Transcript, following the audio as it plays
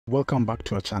Welcome back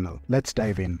to our channel. Let's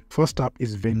dive in. First up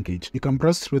is Venngage. You can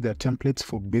browse through their templates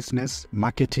for business,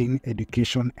 marketing,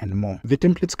 education, and more. The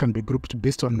templates can be grouped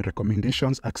based on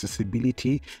recommendations,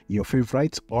 accessibility, your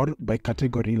favorites, or by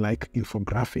category like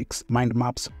infographics, mind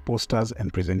maps, posters,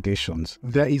 and presentations.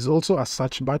 There is also a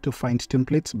search bar to find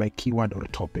templates by keyword or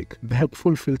topic. The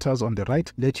helpful filters on the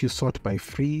right let you sort by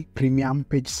free, premium,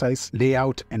 page size,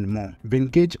 layout, and more.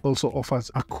 Venngage also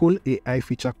offers a cool AI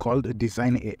feature called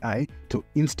Design AI to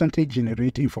instantly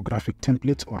generate infographic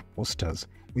templates or posters.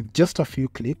 With just a few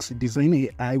clicks, Design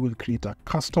AI will create a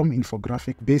custom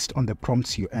infographic based on the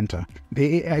prompts you enter.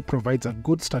 The AI provides a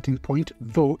good starting point,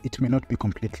 though it may not be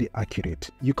completely accurate.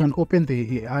 You can open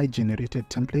the AI-generated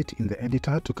template in the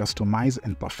editor to customize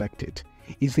and perfect it.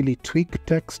 Easily tweak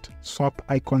text, swap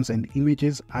icons and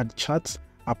images, add charts,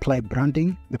 apply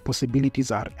branding. The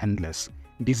possibilities are endless.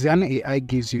 Design AI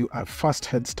gives you a fast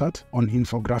head start on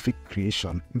infographic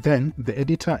creation. Then, the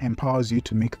editor empowers you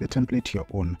to make the template your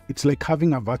own. It's like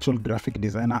having a virtual graphic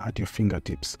designer at your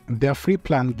fingertips. Their free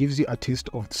plan gives you a taste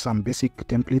of some basic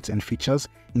templates and features,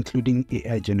 including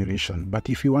AI generation. But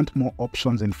if you want more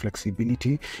options and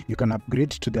flexibility, you can upgrade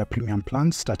to their premium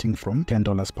plans starting from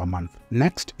 $10 per month.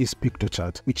 Next is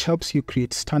Piktochart, which helps you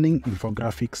create stunning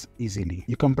infographics easily.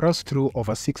 You can browse through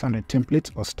over 600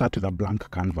 templates or start with a blank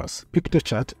canvas.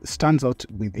 Piktochart stands out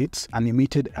with its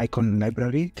animated icon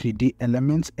library, 3D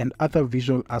elements, and other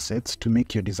visual assets to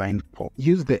make your design pop.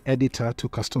 Use the editor to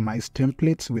customize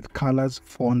templates with colors,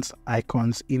 fonts,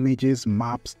 icons, images,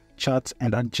 maps, charts,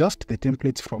 and adjust the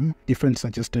templates from different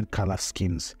suggested color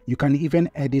schemes. You can even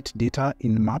edit data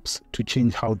in maps to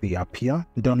change how they appear,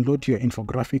 download your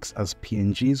infographics as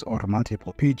PNGs or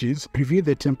multiple pages, preview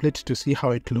the template to see how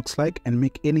it looks like and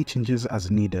make any changes as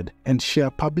needed, and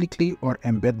share publicly or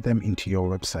embed them into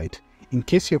your website. In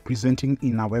case you're presenting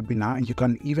in a webinar, you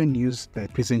can even use the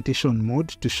presentation mode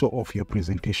to show off your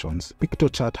presentations.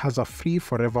 Piktochart has a free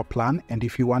forever plan, and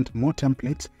if you want more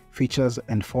templates, features,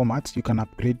 and formats, you can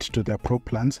upgrade to their pro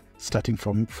plans starting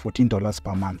from $14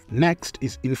 per month. Next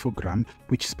is Infogram,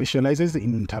 which specializes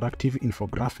in interactive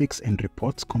infographics and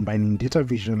reports combining data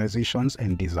visualizations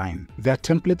and design. Their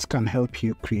templates can help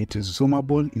you create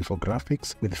zoomable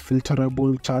infographics with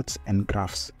filterable charts and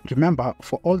graphs. Remember,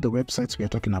 for all the websites we are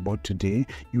talking about today,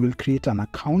 you will create an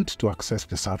account to access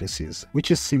the services, which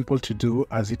is simple to do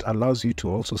as it allows you to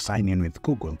also sign in with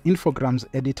Google. Infogram's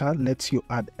editor lets you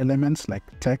add elements like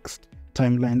text,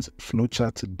 timelines,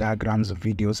 flowcharts, diagrams,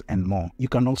 videos, and more. You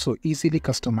can also easily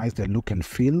customize the look and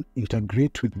feel,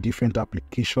 integrate with different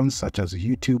applications such as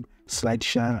YouTube,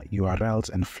 SlideShare, URLs,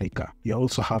 and Flickr. You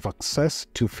also have access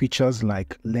to features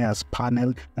like Layers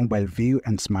Panel, Mobile View,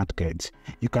 and Smart Guides.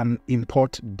 You can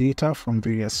import data from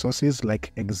various sources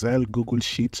like Excel, Google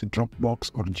Sheets,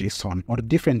 Dropbox, or JSON, or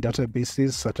different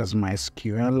databases such as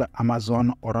MySQL,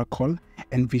 Amazon, Oracle,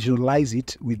 and visualize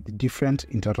it with different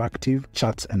interactive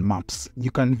charts and maps.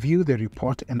 You can view the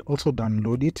report and also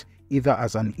download it either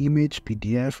as an image,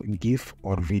 PDF, GIF,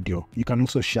 or video. You can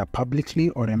also share publicly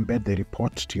or embed the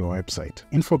report to your website.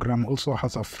 Infogram also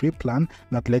has a free plan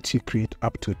that lets you create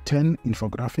up to 10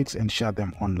 infographics and share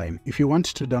them online. If you want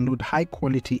to download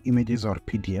high-quality images or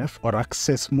PDF or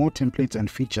access more templates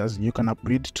and features, you can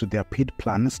upgrade to their paid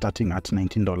plan starting at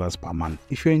 $19 per month.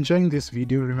 If you're enjoying this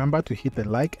video, remember to hit the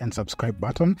like and subscribe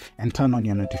button and turn on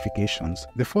your notifications.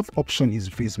 The fourth option is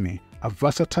Visme, a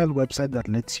versatile website that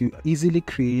lets you easily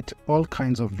create all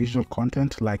kinds of visual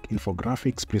content like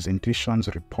infographics, presentations,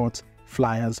 reports,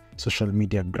 flyers, social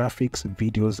media graphics,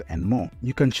 videos, and more.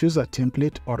 You can choose a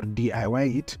template or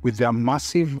DIY it with their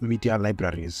massive media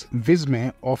libraries.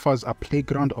 Visme offers a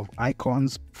playground of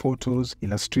icons, photos,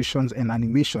 illustrations, and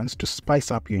animations to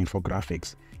spice up your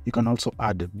infographics. You can also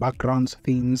add backgrounds,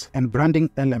 themes, and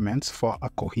branding elements for a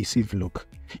cohesive look.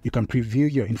 You can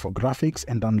preview your infographics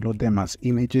and download them as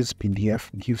images, PDF,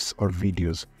 GIFs, or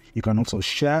videos. You can also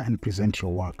share and present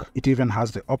your work. It even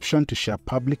has the option to share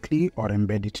publicly or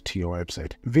embed it to your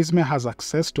website. Visme has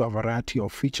access to a variety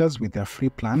of features with their free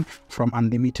plan, from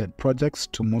unlimited projects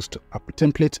to most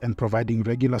templates and providing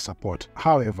regular support.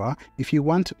 However, if you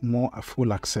want more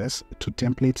full access to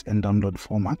templates and download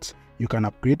formats, you can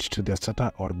upgrade to their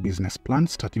starter or business plan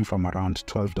starting from around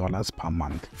 $12 per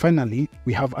month. Finally,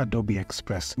 we have Adobe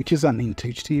Express, which is an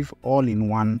intuitive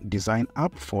all-in-one design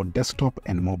app for desktop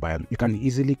and mobile. You can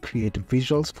easily create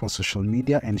visuals for social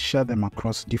media and share them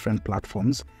across different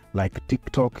platforms like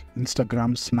TikTok,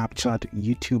 Instagram, Snapchat,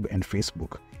 YouTube, and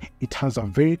Facebook. It has a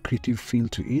very creative feel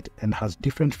to it and has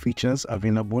different features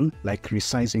available like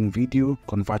resizing video,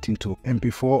 converting to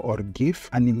MP4 or GIF,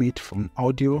 animate from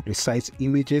audio, resize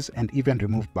images, and even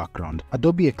remove background.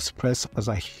 Adobe Express has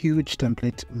a huge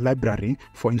template library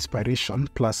for inspiration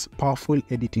plus powerful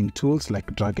editing tools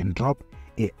like drag and drop,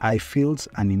 AI fields,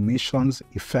 animations,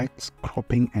 effects,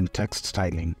 cropping, and text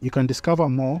styling. You can discover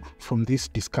more from this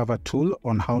Discover tool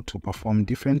on how to perform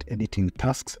different editing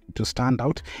tasks to stand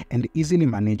out and easily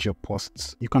manage your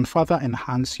posts. You can further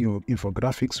enhance your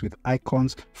infographics with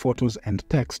icons, photos, and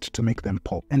text to make them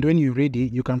pop. And when you're ready,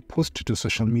 you can post to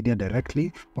social media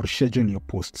directly or schedule your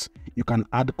posts. You can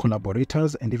add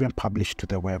collaborators and even publish to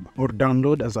the web or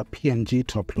download as a PNG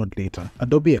to upload later.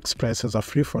 Adobe Express has a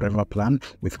free forever plan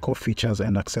with core features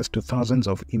and access to thousands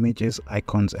of images,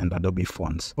 icons, and Adobe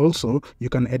fonts. Also, you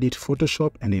can edit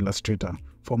Photoshop and Illustrator.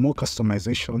 For more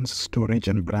customizations, storage,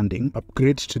 and branding,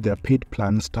 upgrade to their paid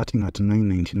plan starting at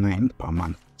 $9.99 per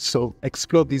month. So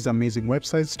explore these amazing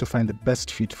websites to find the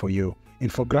best fit for you.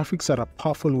 Infographics are a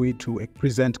powerful way to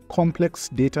present complex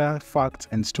data, facts,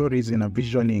 and stories in a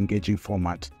visually engaging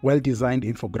format. Well-designed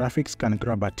infographics can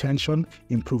grab attention,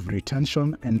 improve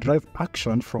retention, and drive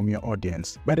action from your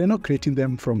audience. But I know creating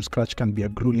them from scratch can be a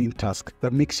grueling task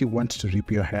that makes you want to rip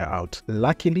your hair out.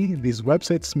 Luckily, these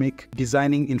websites make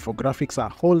designing infographics a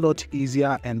whole lot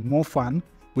easier and more fun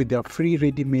with their free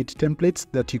ready-made templates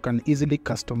that you can easily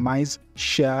customize,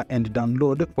 share, and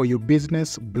download for your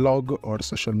business, blog, or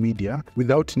social media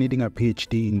without needing a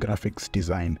PhD in graphics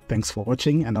design. Thanks for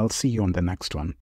watching, and I'll see you on the next one.